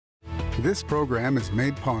This program is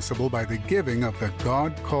made possible by the giving of the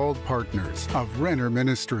God-called partners of Renner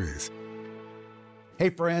Ministries. Hey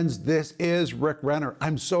friends, this is Rick Renner.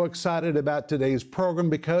 I'm so excited about today's program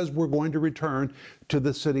because we're going to return to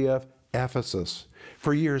the city of Ephesus.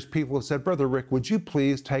 For years, people have said, Brother Rick, would you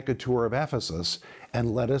please take a tour of Ephesus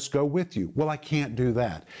and let us go with you? Well, I can't do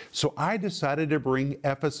that. So I decided to bring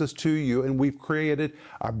Ephesus to you, and we've created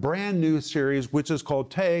a brand new series which is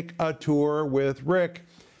called Take a Tour with Rick.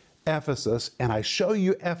 Ephesus, and I show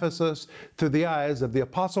you Ephesus through the eyes of the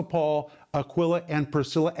Apostle Paul, Aquila, and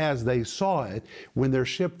Priscilla as they saw it when their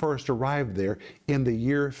ship first arrived there in the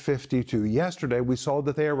year 52. Yesterday, we saw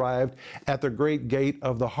that they arrived at the great gate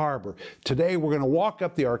of the harbor. Today, we're going to walk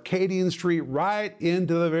up the Arcadian Street right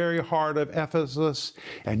into the very heart of Ephesus,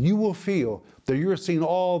 and you will feel that you're seeing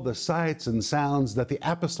all the sights and sounds that the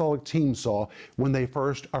apostolic team saw when they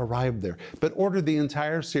first arrived there. But order the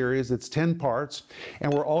entire series, it's 10 parts,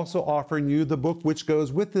 and we're also offering you the book which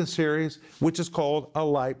goes with this series, which is called A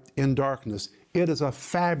Light in Darkness. It is a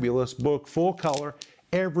fabulous book, full color,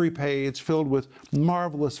 every page filled with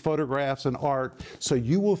marvelous photographs and art, so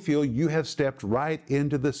you will feel you have stepped right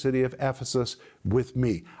into the city of Ephesus with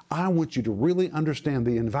me. I want you to really understand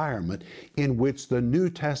the environment in which the New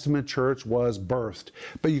Testament church was birthed.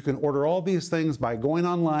 But you can order all these things by going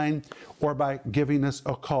online or by giving us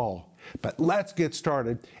a call. But let's get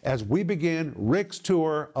started as we begin Rick's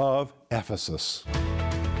tour of Ephesus.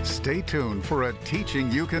 Stay tuned for a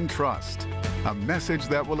teaching you can trust, a message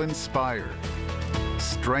that will inspire,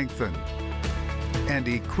 strengthen, and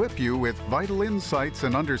equip you with vital insights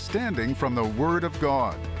and understanding from the Word of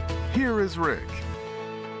God. Here is Rick.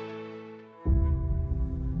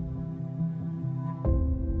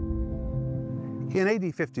 In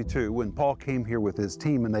AD 52, when Paul came here with his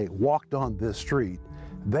team and they walked on this street,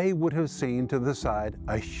 they would have seen to the side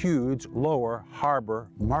a huge lower harbor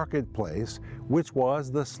marketplace, which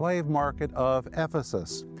was the slave market of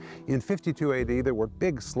Ephesus. In 52 AD, there were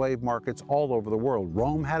big slave markets all over the world.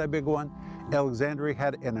 Rome had a big one. Alexandria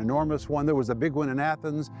had an enormous one. There was a big one in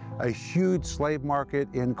Athens, a huge slave market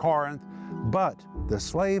in Corinth. But the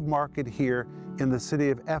slave market here in the city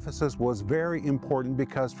of Ephesus was very important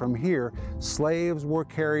because from here, slaves were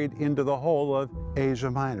carried into the whole of Asia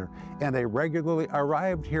Minor. And they regularly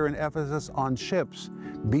arrived here in Ephesus on ships,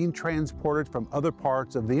 being transported from other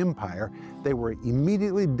parts of the empire. They were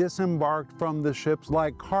immediately disembarked from the ships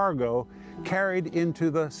like cargo, carried into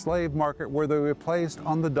the slave market where they were placed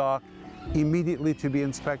on the dock, immediately to be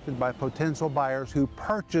inspected by potential buyers who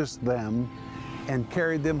purchased them and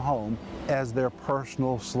carried them home as their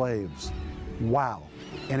personal slaves. Wow.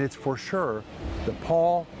 And it's for sure that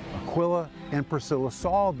Paul, Aquila, and Priscilla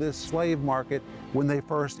saw this slave market when they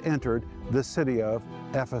first entered the city of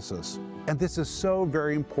Ephesus. And this is so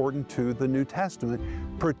very important to the New Testament,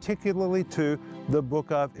 particularly to the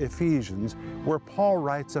book of Ephesians, where Paul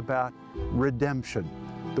writes about redemption.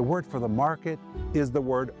 The word for the market is the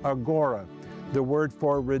word agora. The word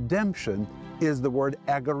for redemption is the word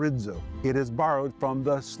agorizo. It is borrowed from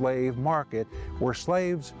the slave market, where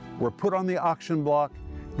slaves were put on the auction block,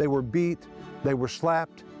 they were beat, they were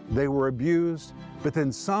slapped, they were abused, but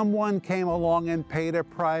then someone came along and paid a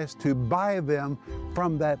price to buy them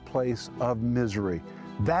from that place of misery.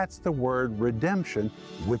 That's the word redemption,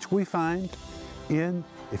 which we find in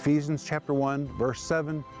Ephesians chapter 1, verse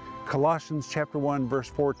 7, Colossians chapter 1, verse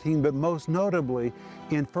 14, but most notably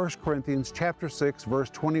in 1 Corinthians chapter 6, verse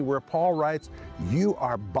 20, where Paul writes, you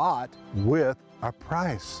are bought with a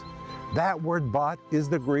price. That word bought is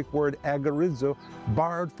the Greek word agorizo,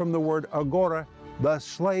 borrowed from the word agora, the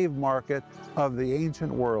slave market of the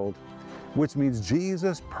ancient world, which means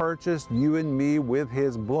Jesus purchased you and me with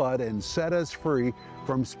his blood and set us free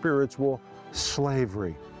from spiritual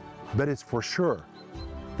slavery. But it's for sure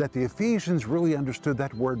that the Ephesians really understood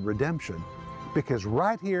that word redemption, because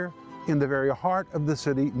right here in the very heart of the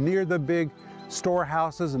city, near the big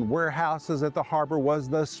storehouses and warehouses at the harbor, was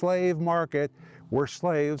the slave market, where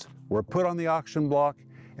slaves were put on the auction block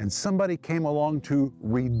and somebody came along to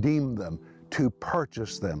redeem them, to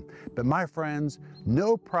purchase them. But my friends,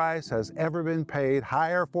 no price has ever been paid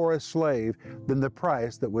higher for a slave than the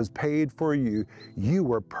price that was paid for you. You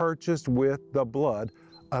were purchased with the blood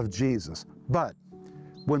of Jesus. But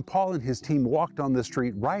when Paul and his team walked on the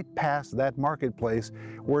street right past that marketplace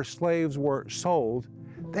where slaves were sold,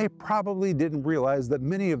 they probably didn't realize that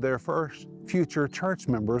many of their first future church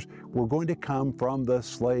members were going to come from the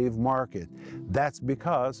slave market. That's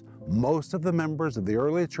because most of the members of the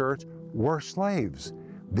early church were slaves.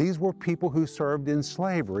 These were people who served in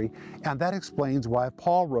slavery, and that explains why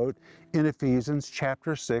Paul wrote in Ephesians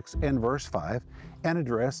chapter 6 and verse 5, and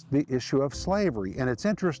addressed the issue of slavery. And it's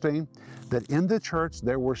interesting that in the church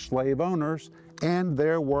there were slave owners and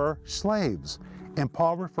there were slaves. And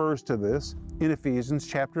Paul refers to this in Ephesians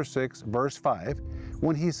chapter 6, verse 5,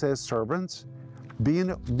 when he says, "Servants, be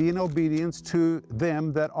in obedience to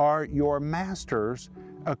them that are your masters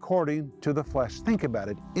according to the flesh." Think about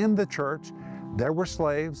it. In the church, there were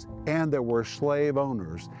slaves and there were slave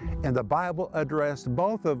owners. And the Bible addressed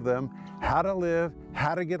both of them, how to live,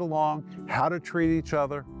 how to get along, how to treat each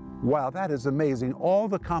other. Wow, that is amazing. All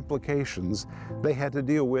the complications they had to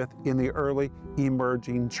deal with in the early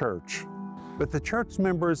emerging church. But the church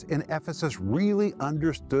members in Ephesus really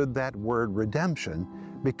understood that word redemption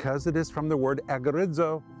because it is from the word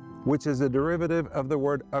agorizo, which is a derivative of the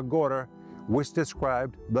word agora, which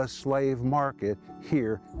described the slave market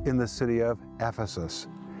here in the city of Ephesus.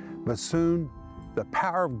 But soon, the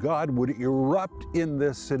power of God would erupt in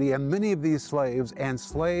this city, and many of these slaves and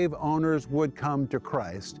slave owners would come to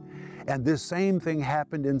Christ. And this same thing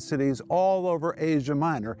happened in cities all over Asia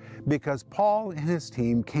Minor because Paul and his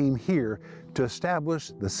team came here to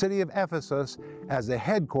establish the city of Ephesus as a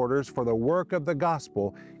headquarters for the work of the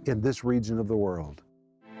gospel in this region of the world.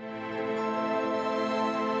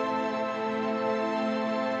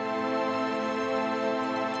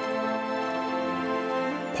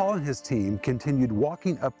 Paul and his team continued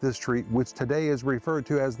walking up this street, which today is referred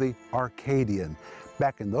to as the Arcadian.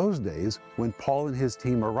 Back in those days, when Paul and his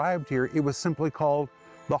team arrived here, it was simply called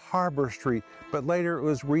the Harbor Street, but later it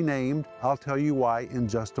was renamed. I'll tell you why in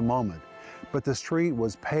just a moment. But the street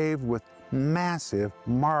was paved with massive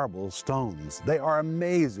marble stones. They are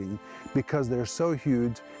amazing because they're so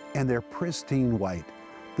huge and they're pristine white.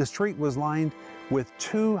 The street was lined with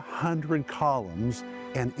 200 columns,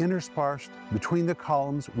 and interspersed between the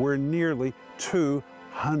columns were nearly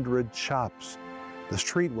 200 shops. The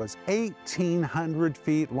street was 1,800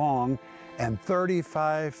 feet long and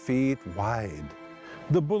 35 feet wide.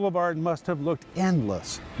 The boulevard must have looked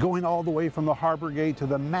endless, going all the way from the harbor gate to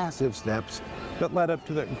the massive steps that led up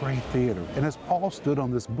to the great theater. And as Paul stood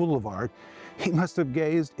on this boulevard, he must have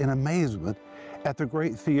gazed in amazement at the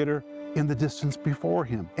great theater in the distance before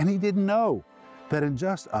him. And he didn't know that in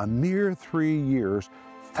just a mere 3 years,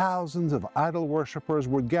 thousands of idol worshipers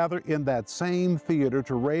would gather in that same theater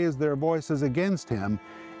to raise their voices against him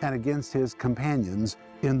and against his companions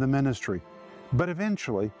in the ministry. But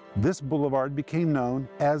eventually, this boulevard became known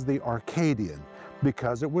as the Arcadian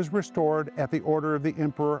because it was restored at the order of the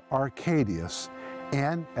Emperor Arcadius,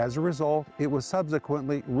 and as a result, it was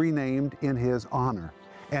subsequently renamed in his honor.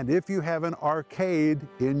 And if you have an arcade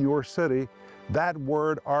in your city, that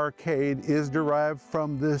word arcade is derived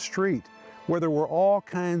from this street, where there were all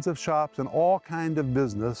kinds of shops and all kinds of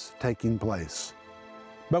business taking place.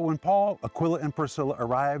 But when Paul, Aquila, and Priscilla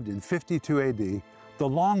arrived in 52 AD, the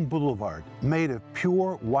long boulevard, made of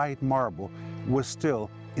pure white marble, was still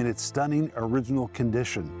in its stunning original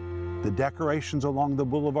condition. The decorations along the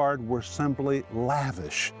boulevard were simply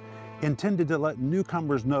lavish, intended to let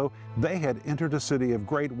newcomers know they had entered a city of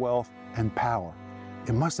great wealth and power.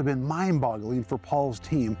 It must have been mind-boggling for Paul's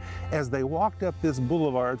team as they walked up this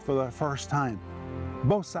boulevard for the first time.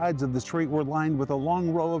 Both sides of the street were lined with a long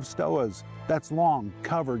row of stoas, that's long,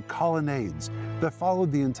 covered colonnades, that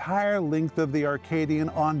followed the entire length of the Arcadian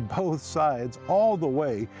on both sides, all the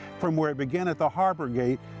way from where it began at the harbor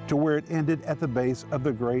gate to where it ended at the base of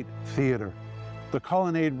the great theater. The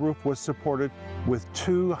colonnade roof was supported with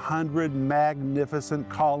 200 magnificent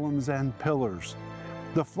columns and pillars.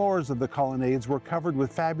 The floors of the colonnades were covered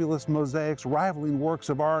with fabulous mosaics rivaling works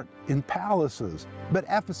of art in palaces. But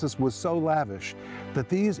Ephesus was so lavish that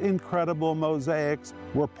these incredible mosaics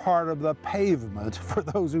were part of the pavement for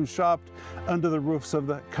those who shopped under the roofs of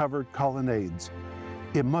the covered colonnades.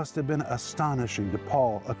 It must have been astonishing to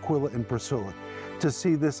Paul, Aquila, and Priscilla to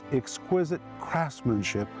see this exquisite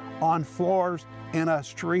craftsmanship on floors in a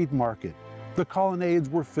street market. The colonnades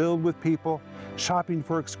were filled with people shopping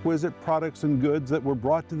for exquisite products and goods that were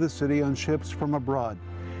brought to the city on ships from abroad.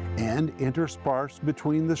 And interspersed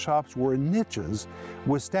between the shops were niches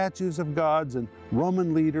with statues of gods and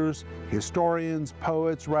Roman leaders, historians,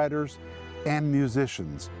 poets, writers, and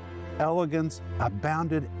musicians. Elegance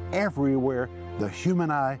abounded everywhere the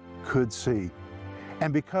human eye could see.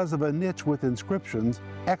 And because of a niche with inscriptions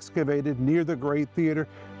excavated near the great theater,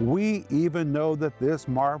 we even know that this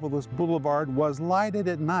marvelous boulevard was lighted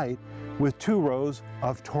at night with 2 rows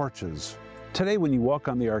of torches. Today, when you walk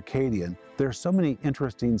on the Arcadian, there are so many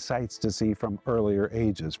interesting sights to see from earlier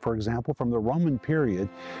ages. For example, from the Roman period,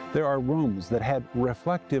 there are rooms that had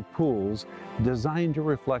reflective pools designed to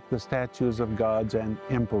reflect the statues of gods and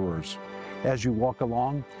emperors. As you walk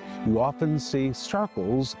along, you often see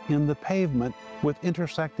circles in the pavement with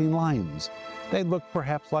intersecting lines. They look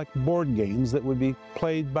perhaps like board games that would be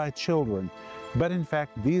played by children, but in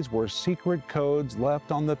fact these were secret codes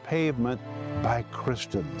left on the pavement by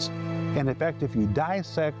Christians. And in fact, if you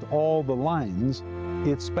dissect all the lines,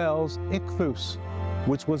 it spells ichthus,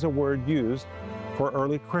 which was a word used for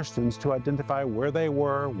early Christians to identify where they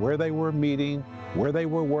were meeting, where they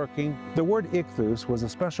were working. The word ichthus was a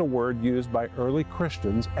special word used by early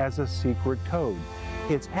Christians as a secret code.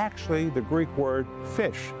 It's actually the Greek word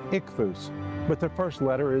fish, ichthus, but the first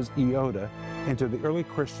letter is iota, and to the early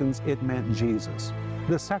Christians it meant Jesus.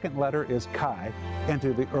 The second letter is chi, and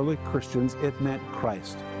to the early Christians it meant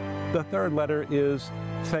Christ. The third letter is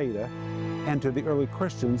theta, and to the early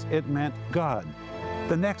Christians it meant God.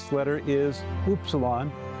 The next letter is upsilon,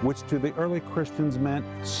 which to the early Christians meant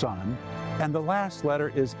Son. And the last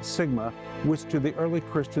letter is sigma, which to the early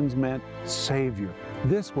Christians meant Savior.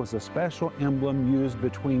 This was a special emblem used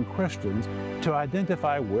between Christians to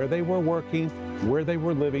identify where they were working, where they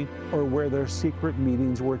were living, or where their secret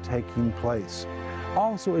meetings were taking place.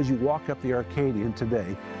 Also, as you walk up the Arcadian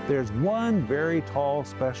today, there's one very tall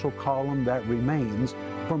special column that remains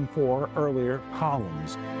from 4 earlier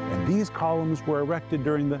columns. And these columns were erected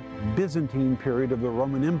during the Byzantine period of the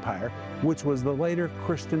Roman Empire, which was the later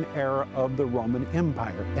Christian era of the Roman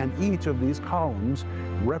Empire. And each of these columns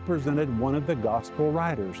represented one of the gospel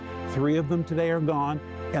writers. 3 of them today are gone,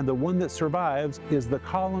 and the one that survives is the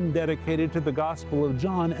column dedicated to the Gospel of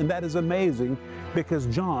John, and that is amazing because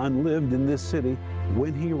John lived in this city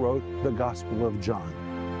when he wrote the Gospel of John.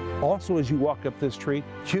 Also, as you walk up this street,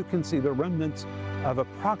 you can see the remnants of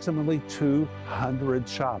approximately 200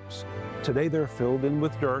 shops. Today they're filled in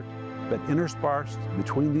with dirt, but interspersed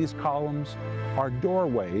between these columns are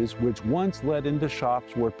doorways which once led into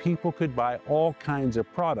shops where people could buy all kinds of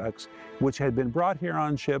products which had been brought here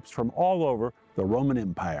on ships from all over the Roman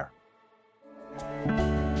Empire.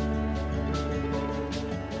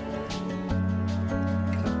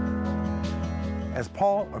 As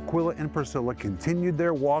Paul, Aquila, and Priscilla continued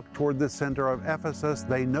their walk toward the center of Ephesus,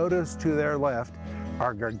 they noticed to their left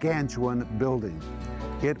a gargantuan building.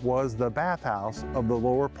 It was the bathhouse of the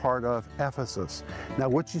lower part of Ephesus. Now,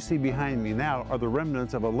 what you see behind me now are the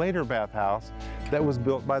remnants of a later bathhouse that was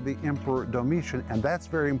built by the Emperor Domitian, and that's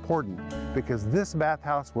very important because this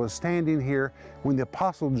bathhouse was standing here when the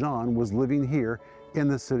Apostle John was living here in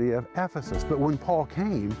the city of Ephesus. But when Paul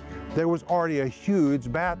came, there was already a huge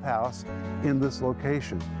bathhouse in this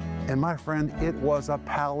location. And my friend, it was a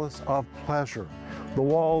palace of pleasure. The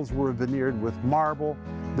walls were veneered with marble.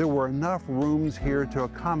 There were enough rooms here to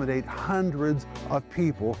accommodate hundreds of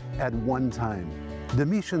people at one time.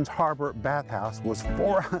 Domitian's Harbor bathhouse was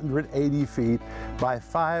 480 feet by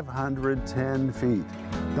 510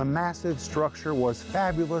 feet. The massive structure was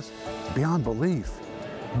fabulous beyond belief.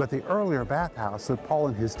 But the earlier bathhouse that Paul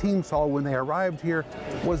and his team saw when they arrived here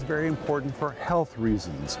was very important for health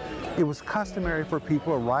reasons. It was customary for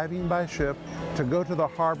people arriving by ship to go to the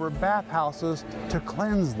harbor bathhouses to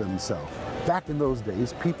cleanse themselves. Back in those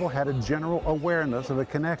days, people had a general awareness of a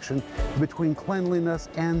connection between cleanliness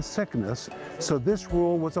and sickness, so this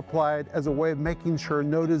rule was applied as a way of making sure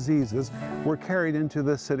no diseases were carried into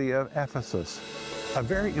the city of Ephesus. A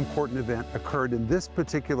very important event occurred in this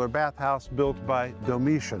particular bathhouse built by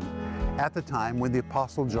Domitian at the time when the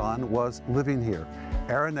Apostle John was living here.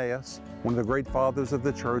 Irenaeus, one of the great fathers of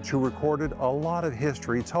the church who recorded a lot of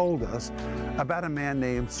history, told us about a man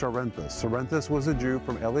named Cerinthus. Cerinthus was a Jew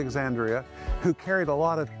from Alexandria who carried a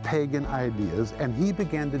lot of pagan ideas, and he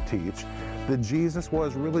began to teach that Jesus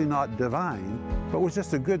was really not divine, but was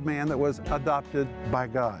just a good man that was adopted by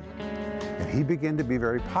God. And he began to be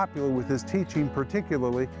very popular with his teaching,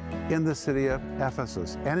 particularly in the city of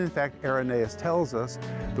Ephesus. And in fact, Irenaeus tells us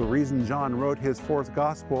the reason John wrote his 4th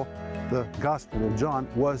gospel, the Gospel of John,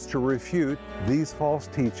 was to refute these false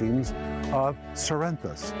teachings of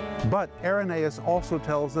Cerinthus. But Irenaeus also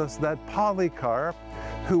tells us that Polycarp,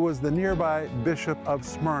 who was the nearby bishop of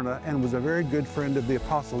Smyrna and was a very good friend of the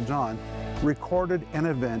Apostle John, recorded an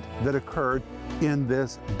event that occurred in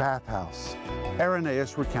this bathhouse.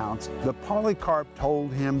 Irenaeus recounts that Polycarp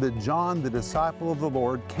told him that John, the disciple of the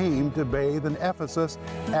Lord, came to bathe in Ephesus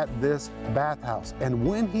at this bathhouse. And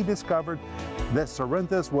when he discovered that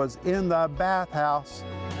Cerinthus was in the bathhouse,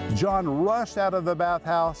 John rushed out of the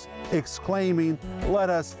bathhouse exclaiming, "Let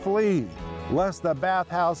us flee, lest the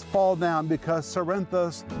bathhouse fall down, because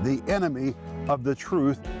Cerinthus, the enemy of the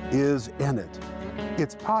truth, is in it."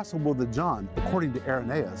 It's possible that John, according to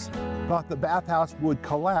Irenaeus, thought the bathhouse would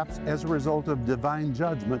collapse as a result of divine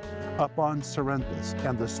judgment upon Cerinthus,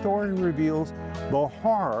 and the story reveals the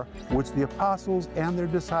horror which the apostles and their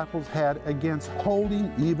disciples had against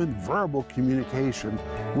holding even verbal communication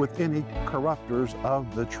with any corrupters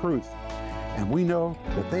of the truth. And we know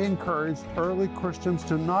that they encouraged early Christians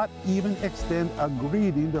to not even extend a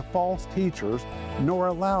greeting to false teachers, nor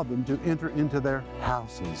allow them to enter into their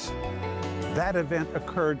houses. That event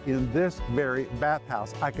occurred in this very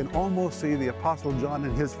bathhouse. I can almost see the Apostle John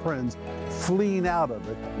and his friends fleeing out of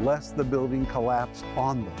it, lest the building collapse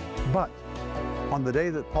on them. But on the day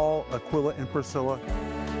that Paul, Aquila, and Priscilla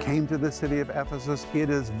came to the city of Ephesus, it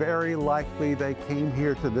is very likely they came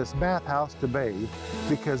here to this bathhouse to bathe,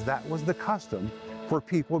 because that was the custom for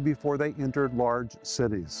people before they entered large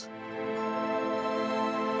cities.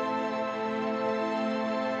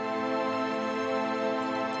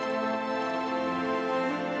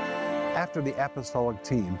 After the apostolic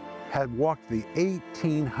team had walked the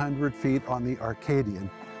 1,800 feet on the Arcadian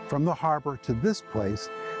from the harbor to this place,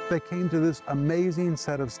 they came to this amazing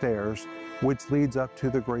set of stairs which leads up to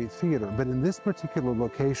the Great Theater. But in this particular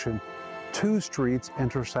location, two streets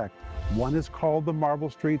intersect. One is called the Marble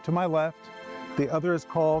Street to my left. The other is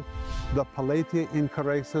called the Palatia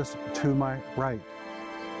Incuraeus to my right.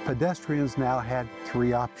 Pedestrians now had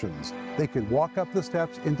three options. They could walk up the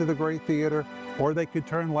steps into the Great Theater, or they could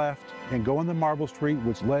turn left and go on the Marble Street,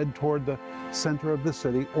 which led toward the center of the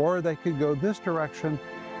city, or they could go this direction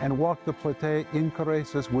and walk the Palatia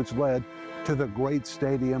Incuraeus, which led to the great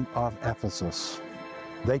stadium of Ephesus.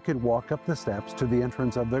 They could walk up the steps to the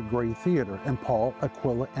entrance of the Great Theater, and Paul,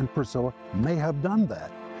 Aquila, and Priscilla may have done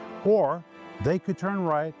that. Or they could turn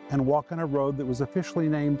right and walk on a road that was officially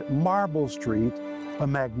named Marble Street, a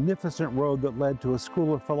magnificent road that led to a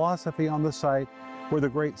school of philosophy on the site where the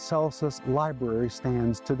great Celsus Library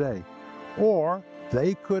stands today. Or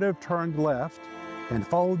they could have turned left and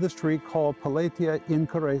followed the street called Palatia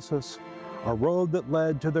Incuraeus, a road that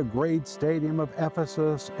led to the great stadium of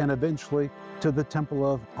Ephesus and eventually to the Temple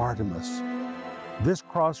of Artemis. This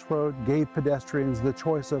crossroad gave pedestrians the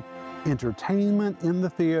choice of entertainment in the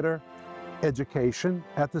theater, education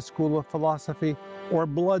at the School of Philosophy, or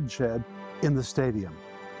bloodshed in the stadium.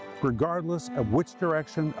 Regardless of which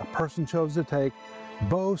direction a person chose to take,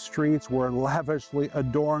 both streets were lavishly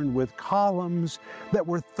adorned with columns that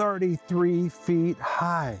were 33 feet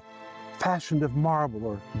high, fashioned of marble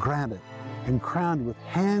or granite, and crowned with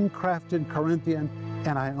handcrafted Corinthian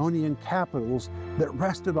and Ionian capitals that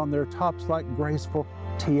rested on their tops like graceful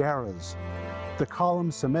tiaras. The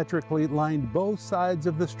columns symmetrically lined both sides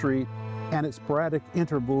of the street, and at sporadic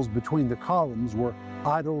intervals between the columns were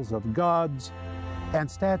idols of gods and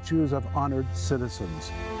statues of honored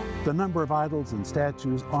citizens. The number of idols and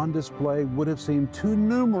statues on display would have seemed too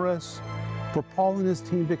numerous for Paul and his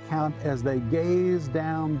team to count as they gazed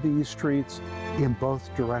down these streets in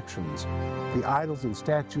both directions. The idols and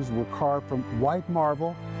statues were carved from white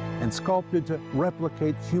marble and sculpted to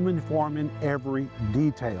replicate human form in every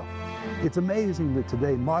detail. It's amazing that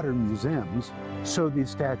today modern museums show these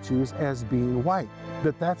statues as being white,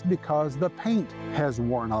 but that's because the paint has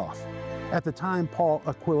worn off. At the time Paul,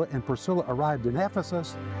 Aquila, and Priscilla arrived in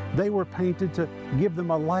Ephesus, they were painted to give them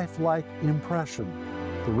a lifelike impression.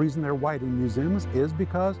 The reason they're white in museums is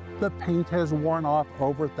because the paint has worn off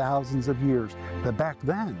over thousands of years. But back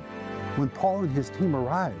then, when Paul and his team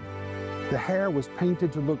arrived, the hair was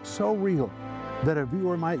painted to look so real that a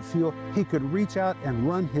viewer might feel he could reach out and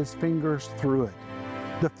run his fingers through it.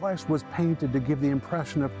 The flesh was painted to give the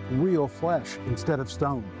impression of real flesh instead of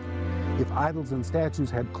stone. If idols and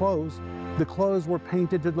statues had clothes, the clothes were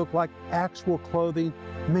painted to look like actual clothing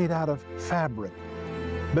made out of fabric.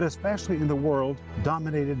 But especially in the world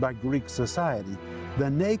dominated by Greek society, the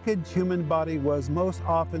naked human body was most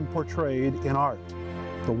often portrayed in art.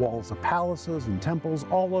 The walls of palaces and temples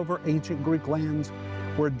all over ancient Greek lands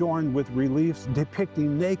were adorned with reliefs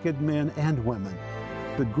depicting naked men and women.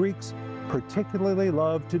 The Greeks particularly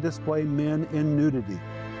loved to display men in nudity,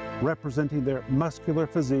 representing their muscular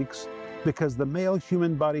physiques, because the male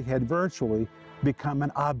human body had virtually become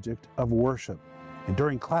an object of worship. And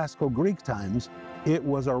during classical Greek times, it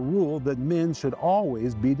was a rule that men should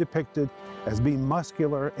always be depicted as being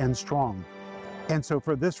muscular and strong. And so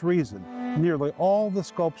for this reason, nearly all the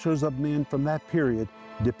sculptures of men from that period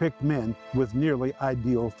depict men with nearly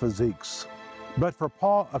ideal physiques. But for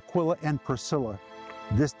Paul, Aquila, and Priscilla,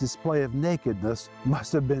 this display of nakedness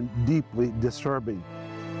must have been deeply disturbing.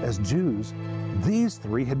 As Jews, these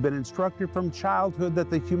three had been instructed from childhood that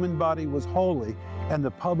the human body was holy and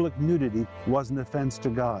the public nudity was an offense to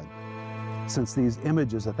God. Since these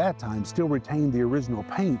images at that time still retained the original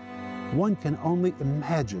paint, one can only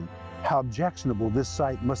imagine how objectionable this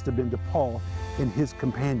sight must have been to Paul and his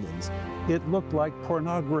companions. It looked like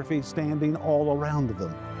pornography standing all around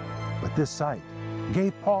them. But this sight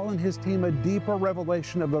gave Paul and his team a deeper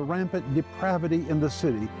revelation of the rampant depravity in the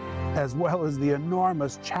city, as well as the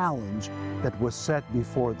enormous challenge that was set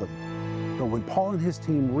before them. But when Paul and his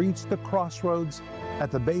team reached the crossroads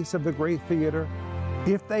at the base of the great theater,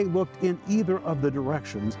 if they looked in either of the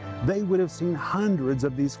directions, they would have seen hundreds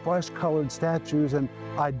of these flesh-colored statues and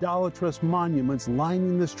idolatrous monuments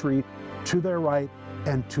lining the street to their right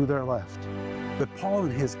and to their left. But Paul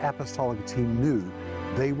and his apostolic team knew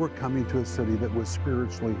they were coming to a city that was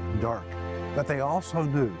spiritually dark. But they also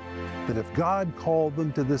knew that if God called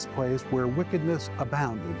them to this place where wickedness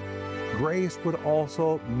abounded, grace would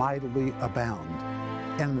also mightily abound.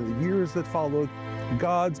 And in the years that followed,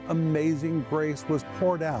 God's amazing grace was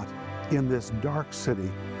poured out in this dark city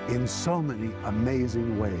in so many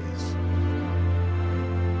amazing ways.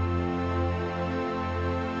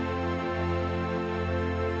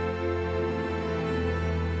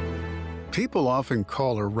 People often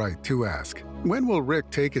call or write to ask, when will Rick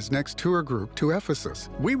take his next tour group to Ephesus?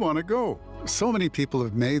 We want to go. So many people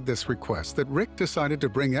have made this request that Rick decided to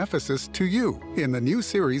bring Ephesus to you in the new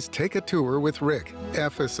series, Take a Tour with Rick,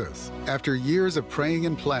 Ephesus. After years of praying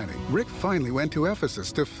and planning, Rick finally went to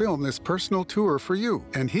Ephesus to film this personal tour for you,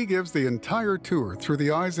 and he gives the entire tour through the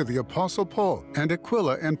eyes of the Apostle Paul and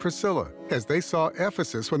Aquila and Priscilla, as they saw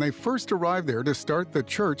Ephesus when they first arrived there to start the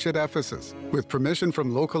church at Ephesus. With permission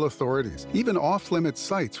from local authorities, even off-limit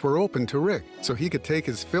sites were open to Rick, so he could take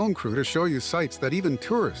his film crew to show you sites that even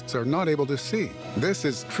tourists are not able to see. This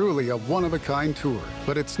is truly a one-of-a-kind tour,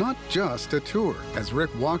 but it's not just a tour. As Rick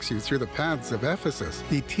walks you through the paths of Ephesus,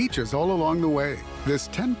 he teaches all along the way. This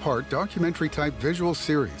 10-part documentary-type visual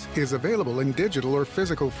series is available in digital or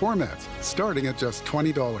physical formats, starting at just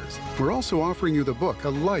 $20. We're also offering you the book, A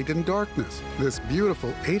Light in Darkness. This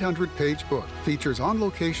beautiful 800-page book features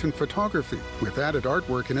on-location photography with added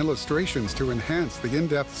artwork and illustrations to enhance the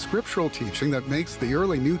in-depth scriptural teaching that makes the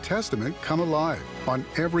early New Testament come alive. On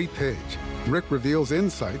every page, Rick reveals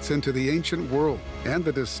insights into the ancient world and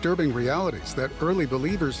the disturbing realities that early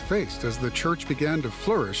believers faced as the church began to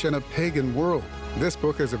flourish in a pagan world. This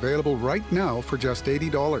book is available right now for just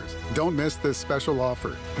 $80. Don't miss this special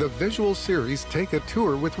offer. The visual series Take a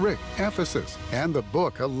Tour with Rick, Ephesus, and the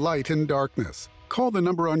book A Light in Darkness. Call the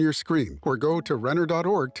number on your screen or go to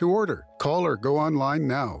Renner.org to order. Call or go online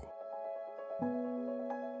now.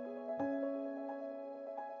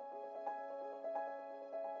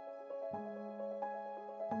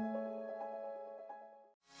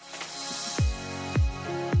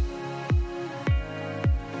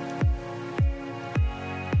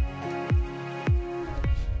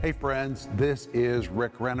 Hey friends, this is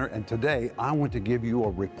Rick Renner, and today I want to give you a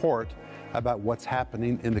report about what's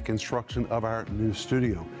happening in the construction of our new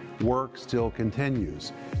studio. Work still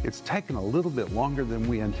continues. It's taken a little bit longer than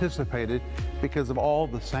we anticipated because of all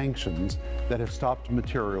the sanctions that have stopped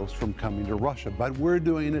materials from coming to Russia, but we're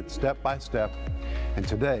doing it step by step. And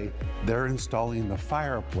today, they're installing the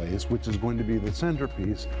fireplace, which is going to be the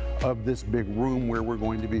centerpiece of this big room where we're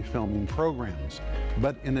going to be filming programs.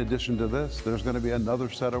 But in addition to this, there's going to be another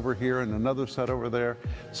set over here and another set over there.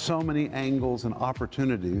 So many angles and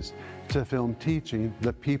opportunities to film teaching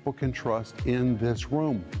that people can trust in this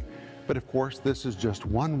room. But of course, this is just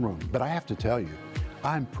one room. But I have to tell you,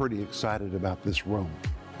 I'm pretty excited about this room.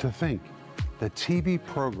 To think that TV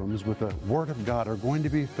programs with the Word of God are going to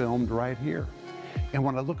be filmed right here. And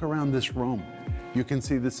when I look around this room, you can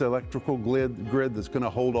see this electrical grid that's going to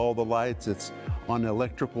hold all the lights. It's on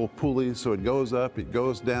electrical pulleys, so it goes up, it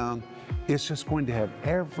goes down. It's just going to have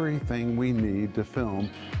everything we need to film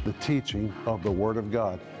the teaching of the Word of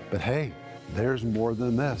God. But hey, there's more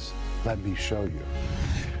than this. Let me show you.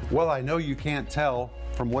 Well, I know you can't tell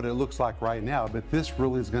from what it looks like right now, but this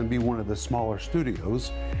really is going to be one of the smaller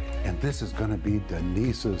studios, and this is going to be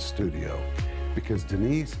Denise's studio, because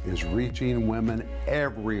Denise is reaching women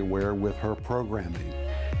everywhere with her programming.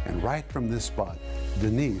 And right from this spot,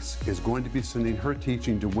 Denise is going to be sending her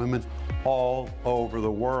teaching to women all over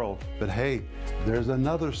the world. But hey, there's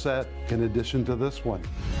another set in addition to this one.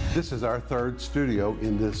 This is our third studio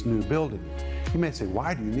in this new building. You may say,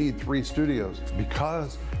 why do you need 3 studios?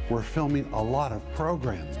 Because we're filming a lot of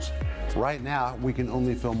programs. Right now, we can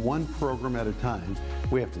only film one program at a time.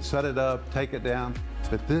 We have to set it up, take it down,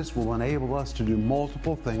 but this will enable us to do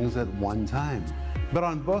multiple things at one time. But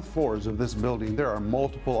on both floors of this building, there are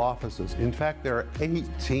multiple offices. In fact, there are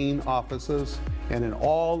 18 offices, and in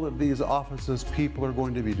all of these offices, people are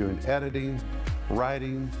going to be doing editing,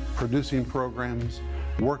 writing, producing programs,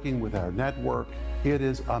 working with our network. It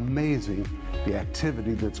is amazing the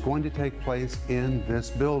activity that's going to take place in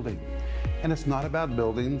this building. And it's not about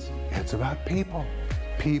buildings, it's about people.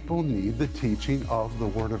 People need the teaching of the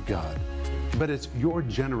Word of God. But it's your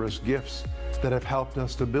generous gifts that have helped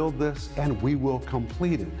us to build this, and we will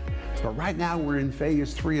complete it. But right now we're in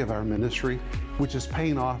phase 3 of our ministry, which is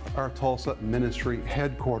paying off our Tulsa ministry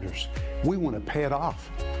headquarters. We want to pay it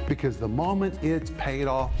off because the moment it's paid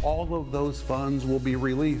off, all of those funds will be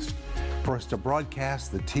released for us to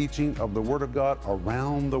broadcast the teaching of the Word of God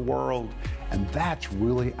around the world. And that's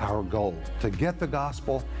really our goal, to get the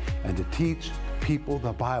gospel and to teach people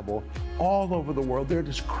the Bible all over the world. They're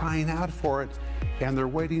just crying out for it, and they're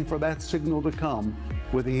waiting for that signal to come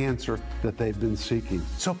with the answer that they've been seeking.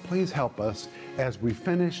 So please help us as we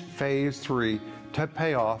finish phase 3 to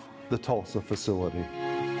pay off the Tulsa facility.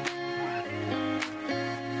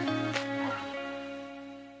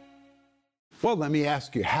 Well, let me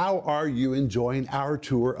ask you, how are you enjoying our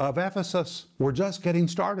tour of Ephesus? We're just getting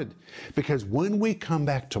started, because when we come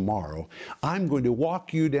back tomorrow, I'm going to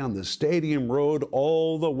walk you down the stadium road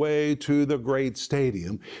all the way to the great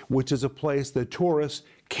stadium, which is a place that tourists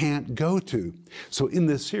can't go to. So in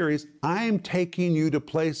this series, I'm taking you to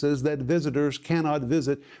places that visitors cannot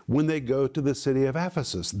visit when they go to the city of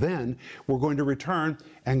Ephesus. Then we're going to return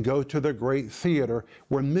and go to the great theater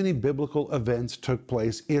where many biblical events took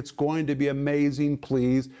place. It's going to be amazing.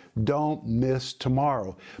 Please don't miss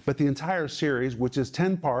tomorrow. But the entire series, which is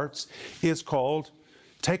 10 parts, is called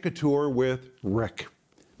Take a Tour with Rick.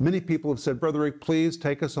 Many people have said, Brother Rick, please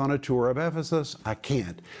take us on a tour of Ephesus. I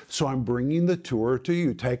can't. So I'm bringing the tour to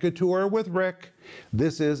you. Take a tour with Rick.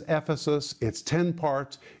 This is Ephesus. It's 10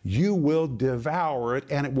 parts. You will devour it,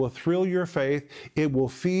 and it will thrill your faith. It will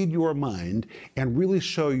feed your mind and really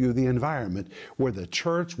show you the environment where the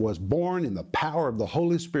church was born in the power of the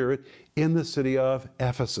Holy Spirit in the city of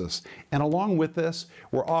Ephesus. And along with this,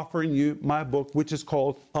 we're offering you my book, which is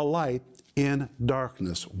called A Light in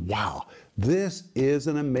Darkness. Wow, this is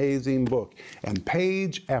an amazing book. And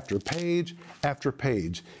page after page after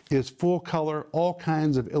page is full color, all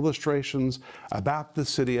kinds of illustrations about the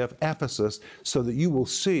city of Ephesus, so that you will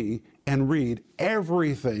see and read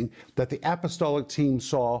everything that the apostolic team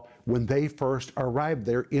saw when they first arrived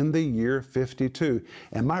there in the year 52.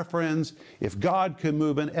 And my friends, if God can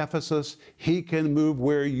move in Ephesus, He can move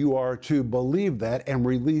where you are too. Believe that and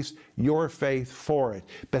release your faith for it.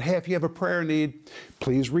 But hey, if you have a prayer need,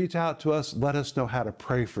 please reach out to us. Let us know how to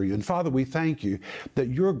pray for you. And Father, we thank you that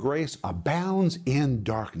your grace abounds in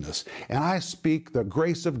darkness. And I speak the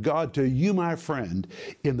grace of God to you, my friend,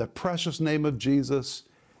 in the precious name of Jesus.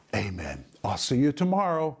 Amen. I'll see you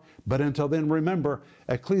tomorrow. But until then, remember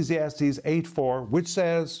Ecclesiastes 8:4, which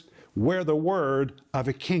says, where the word of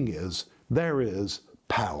a king is, there is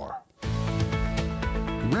power.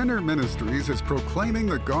 Renner Ministries is proclaiming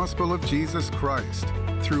the gospel of Jesus Christ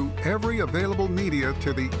through every available media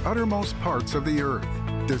to the uttermost parts of the earth.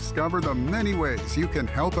 Discover the many ways you can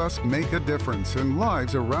help us make a difference in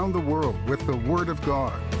lives around the world with the Word of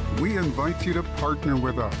God. We invite you to partner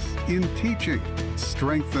with us in teaching,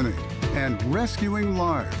 strengthening, and rescuing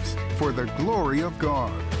lives for the glory of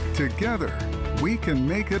God. Together, we can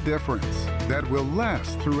make a difference that will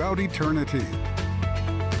last throughout eternity.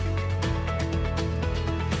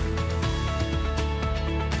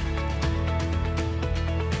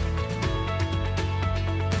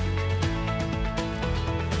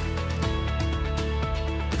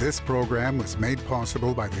 This program was made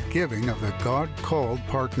possible by the giving of the God-called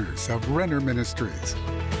partners of Renner Ministries.